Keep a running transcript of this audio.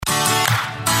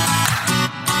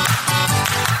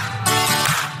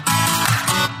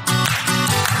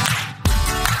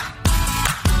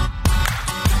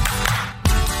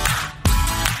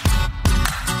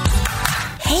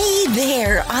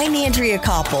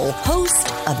Koppel, host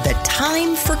of the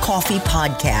Time for Coffee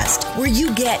podcast, where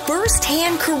you get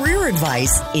firsthand career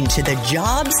advice into the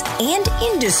jobs and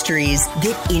industries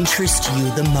that interest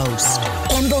you the most.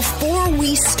 And before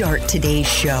we start today's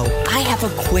show, I have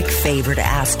a quick favor to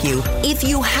ask you. If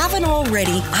you haven't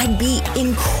already, I'd be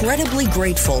incredibly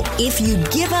grateful if you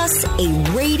give us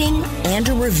a rating and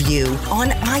a review on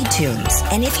iTunes.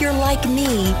 And if you're like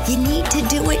me, you need to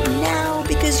do it now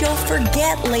because you'll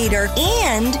forget later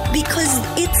and because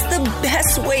it's the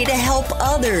best way to help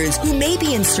others who may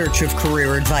be in search of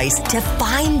career advice to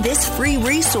find this free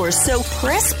resource. So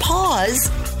press pause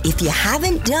if you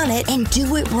haven't done it and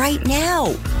do it right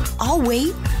now. I'll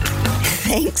wait.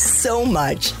 Thanks so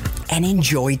much and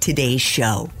enjoy today's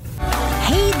show.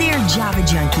 Hey there, Java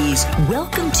Junkies.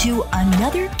 Welcome to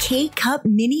another K-Cup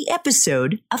mini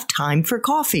episode of Time for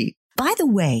Coffee. By the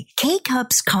way,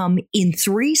 K-Cups come in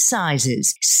 3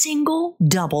 sizes, single,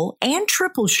 double, and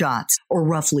triple shots, or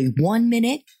roughly 1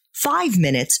 minute, 5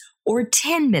 minutes, or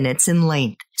 10 minutes in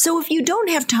length. So if you don't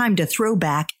have time to throw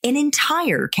back an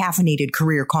entire caffeinated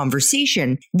career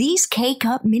conversation, these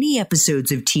K-Cup mini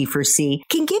episodes of T4C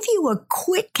can give you a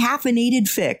quick caffeinated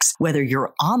fix, whether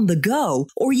you're on the go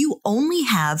or you only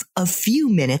have a few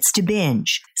minutes to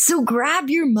binge. So grab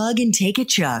your mug and take a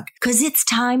chug, because it's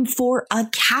time for a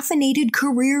caffeinated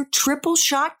career triple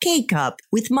shot K-Cup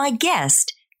with my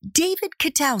guest, David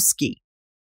Kotowski.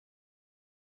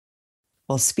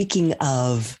 Well, speaking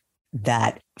of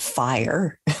that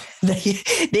fire that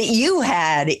you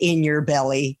had in your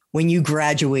belly when you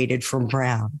graduated from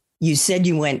Brown, you said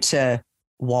you went to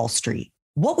Wall Street.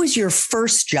 What was your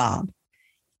first job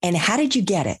and how did you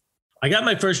get it? I got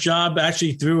my first job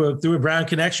actually through a Brown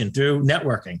connection, through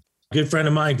networking. A good friend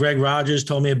of mine, Greg Rogers,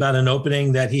 told me about an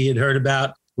opening that he had heard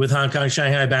about with Hong Kong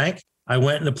Shanghai Bank. I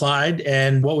went and applied.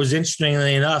 And what was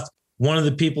interestingly enough, one of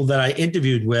the people that I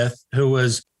interviewed with, who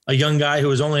was a young guy who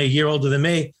was only a year older than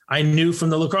me, I knew from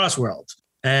the lacrosse world.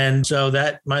 And so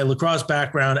that my lacrosse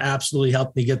background absolutely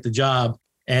helped me get the job.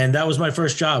 And that was my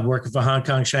first job, working for Hong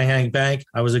Kong Shanghai Bank.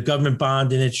 I was a government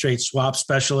bond and interest rate swap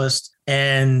specialist.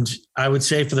 And I would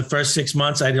say for the first 6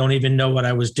 months, I don't even know what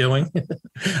I was doing.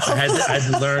 I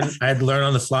had to learn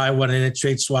on the fly what an interest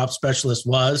rate swap specialist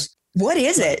was. What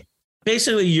is it?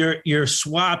 Basically, you're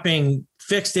swapping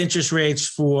fixed interest rates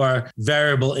for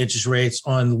variable interest rates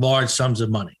on large sums of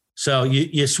money. So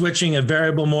you're switching a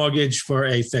variable mortgage for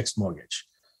a fixed mortgage.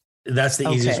 That's the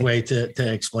easiest way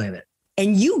to explain it.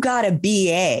 And you got a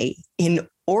BA in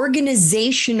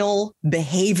organizational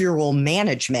behavioral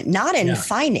management, not in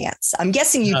finance. I'm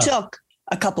guessing you took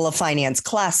a couple of finance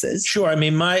classes. Sure. I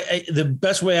mean, the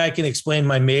best way I can explain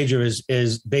my major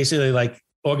is basically like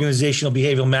organizational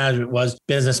behavioral management was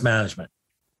business management.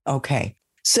 Okay.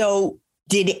 So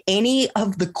did any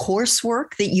of the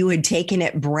coursework that you had taken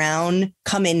at Brown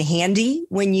come in handy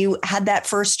when you had that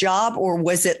first job? Or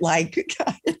was it like,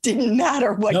 it didn't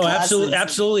matter what classes? No,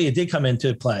 absolutely. It did come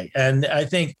into play. And I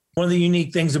think one of the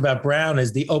unique things about Brown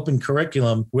is the open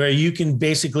curriculum, where you can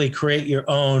basically create your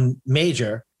own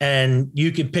major and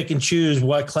you can pick and choose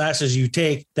what classes you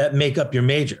take that make up your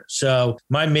major. So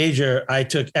my major, I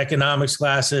took economics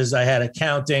classes, I had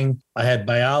accounting, I had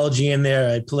biology in there,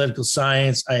 I had political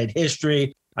science, I had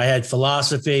history, I had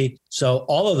philosophy. So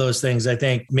all of those things, I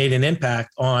think, made an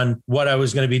impact on what I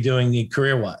was going to be doing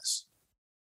career-wise.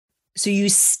 So you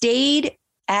stayed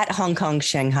at Hong Kong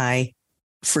Shanghai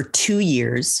for 2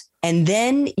 years, and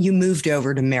then you moved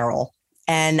over to Merrill.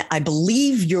 And I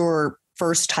believe your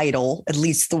first title, at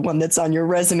least the one that's on your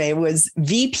resume, was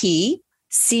VP,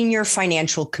 Senior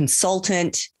Financial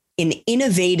Consultant in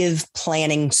Innovative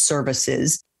Planning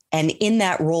Services. And in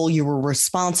that role, you were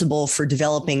responsible for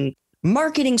developing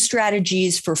marketing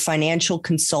strategies for financial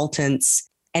consultants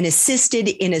and assisted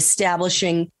in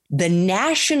establishing the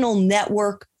National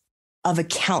Network of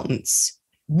Accountants.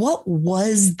 What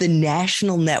was the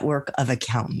National Network of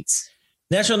Accountants?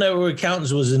 National Network of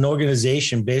Accountants was an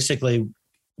organization. Basically,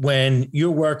 when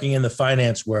you're working in the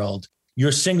finance world,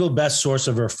 your single best source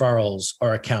of referrals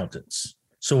are accountants.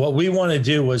 So what we want to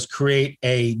do was create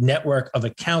a network of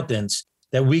accountants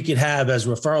that we could have as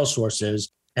referral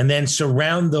sources, and then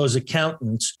surround those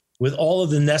accountants with all of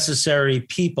the necessary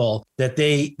people that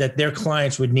their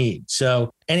clients would need.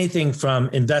 So anything from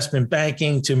investment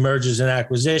banking to mergers and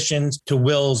acquisitions, to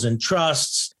wills and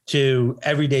trusts, to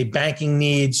everyday banking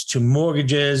needs, to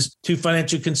mortgages, to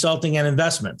financial consulting and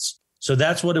investments. So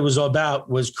that's what it was all about,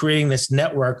 was creating this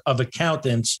network of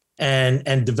accountants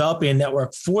and developing a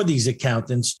network for these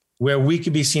accountants where we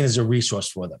could be seen as a resource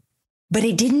for them. But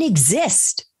it didn't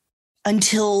exist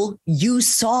until you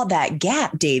saw that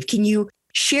gap, Dave. Can you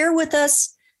share with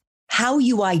us how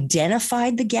you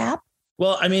identified the gap?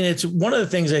 Well, I mean, it's one of the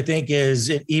things I think is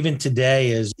even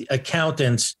today is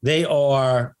accountants, they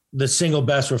are the single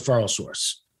best referral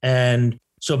source. And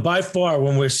so by far,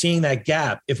 when we're seeing that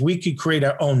gap, if we could create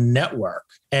our own network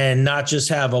and not just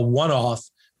have a one-off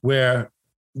where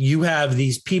you have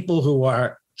these people who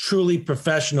are truly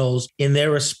professionals in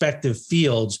their respective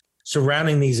fields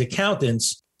surrounding these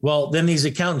accountants, well, then these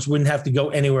accountants wouldn't have to go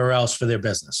anywhere else for their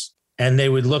business. And they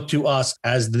would look to us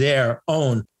as their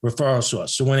own referral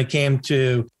source. So when it came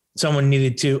to someone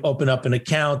needed to open up an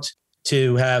account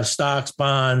to have stocks,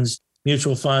 bonds,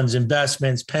 mutual funds,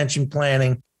 investments, pension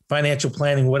planning, financial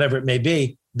planning, whatever it may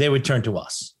be, they would turn to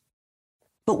us.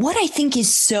 But what I think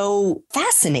is so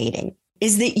fascinating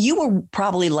is that you were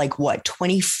probably like, what,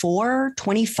 24,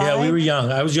 25? Yeah, we were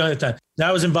young. I was young at the time. And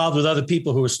I was involved with other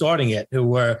people who were starting it, who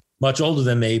were much older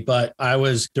than me, but I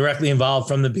was directly involved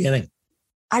from the beginning.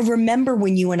 I remember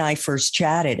when you and I first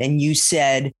chatted and you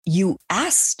said you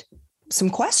asked some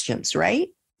questions, right?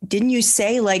 Didn't you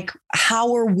say, like,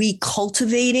 how are we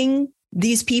cultivating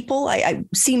these people? I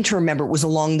seem to remember it was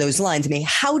along those lines. I mean,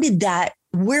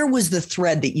 where was the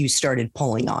thread that you started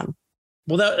pulling on?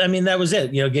 Well, that was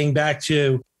it. Getting back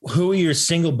to who are your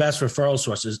single best referral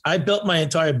sources? I built my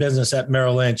entire business at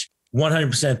Merrill Lynch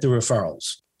 100% through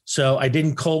referrals. So I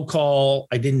didn't cold call.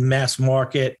 I didn't mass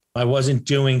market. I wasn't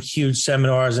doing huge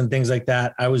seminars and things like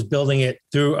that. I was building it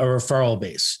through a referral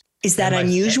base. Is that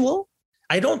unusual?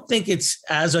 I don't think it's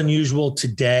as unusual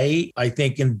today. I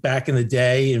think back in the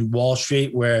day in Wall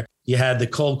Street where you had the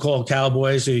cold call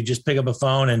cowboys, so you just pick up a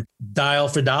phone and dial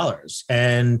for dollars.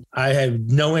 And I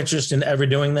had no interest in ever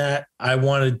doing that. I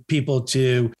wanted people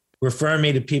to refer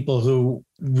me to people who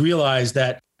realized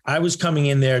that I was coming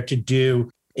in there to do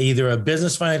either a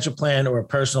business financial plan or a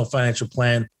personal financial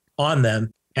plan on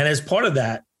them. And as part of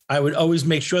that, I would always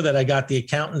make sure that I got the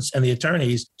accountants and the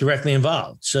attorneys directly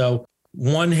involved. So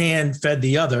one hand fed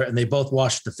the other and they both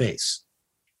washed the face.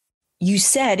 You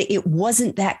said it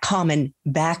wasn't that common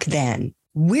back then.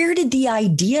 Where did the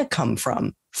idea come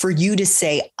from for you to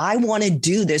say, I want to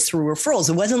do this through referrals?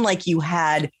 It wasn't like you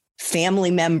had family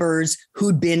members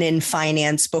who'd been in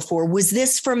finance before. Was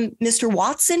this from Mr.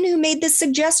 Watson who made this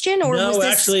suggestion? Or no,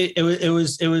 actually, it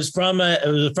was from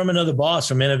another boss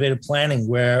from Innovative Planning,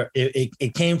 where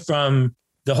it came from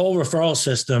the whole referral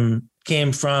system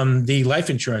came from the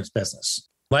life insurance business.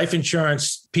 Life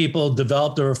insurance people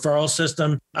developed a referral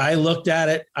system. I looked at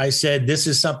it. I said, this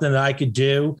is something that I could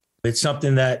do. It's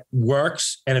something that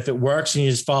works. And if it works and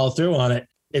you just follow through on it,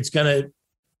 it's going to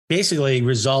basically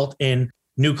result in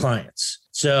new clients.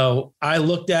 So I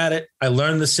looked at it. I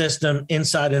learned the system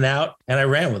inside and out, and I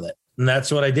ran with it. And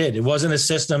that's what I did. It wasn't a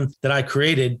system that I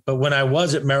created, but when I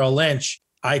was at Merrill Lynch,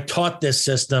 I taught this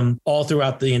system all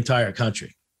throughout the entire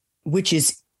country. Which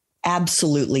is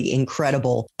absolutely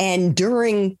incredible. And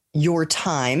during your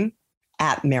time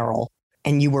at Merrill,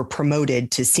 and you were promoted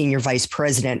to senior vice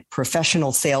president,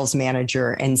 professional sales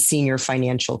manager, and senior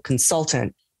financial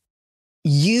consultant,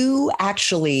 you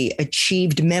actually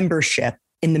achieved membership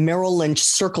in the Merrill Lynch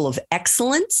Circle of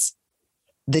Excellence,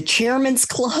 the Chairman's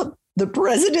Club, the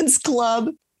President's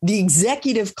Club, the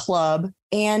Executive Club,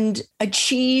 and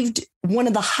achieved one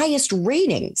of the highest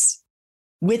ratings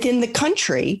within the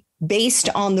country based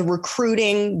on the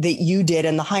recruiting that you did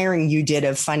and the hiring you did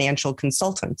of financial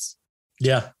consultants.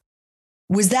 Yeah.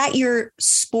 Was that your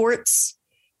sports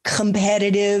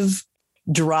competitive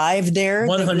drive there?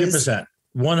 100%.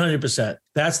 100%.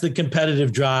 That's the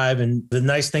competitive drive. And the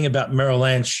nice thing about Merrill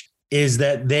Lynch is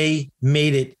that they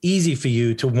made it easy for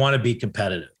you to want to be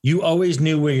competitive. You always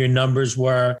knew where your numbers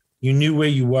were. You knew where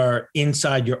you were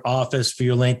inside your office for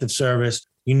your length of service.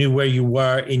 You knew where you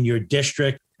were in your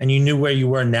district, and you knew where you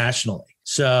were nationally.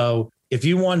 So if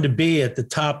you wanted to be at the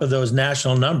top of those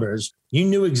national numbers, you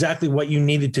knew exactly what you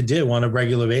needed to do on a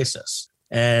regular basis.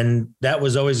 And that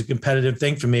was always a competitive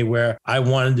thing for me, where I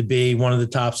wanted to be one of the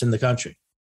tops in the country.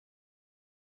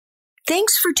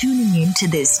 Thanks for tuning in to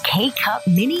this K-Cup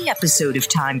mini episode of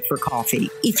Time for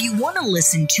Coffee. If you want to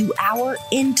listen to our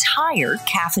entire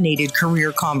caffeinated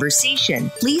career conversation,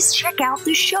 please check out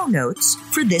the show notes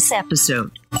for this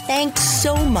episode. Thanks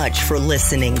so much for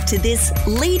listening to this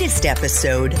latest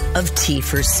episode of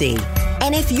T4C.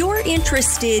 And if you're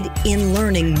interested in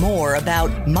learning more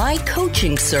about my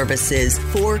coaching services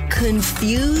for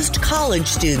confused college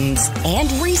students and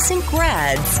recent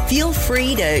grads, feel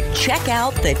free to check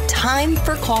out the Time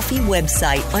for Coffee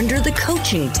website under the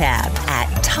coaching tab at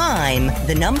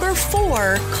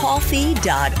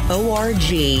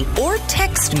time4coffee.org or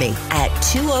text me at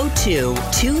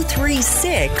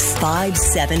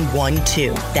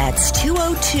 202-236-5712. That's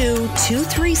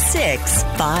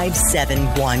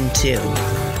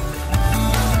 202-236-5712.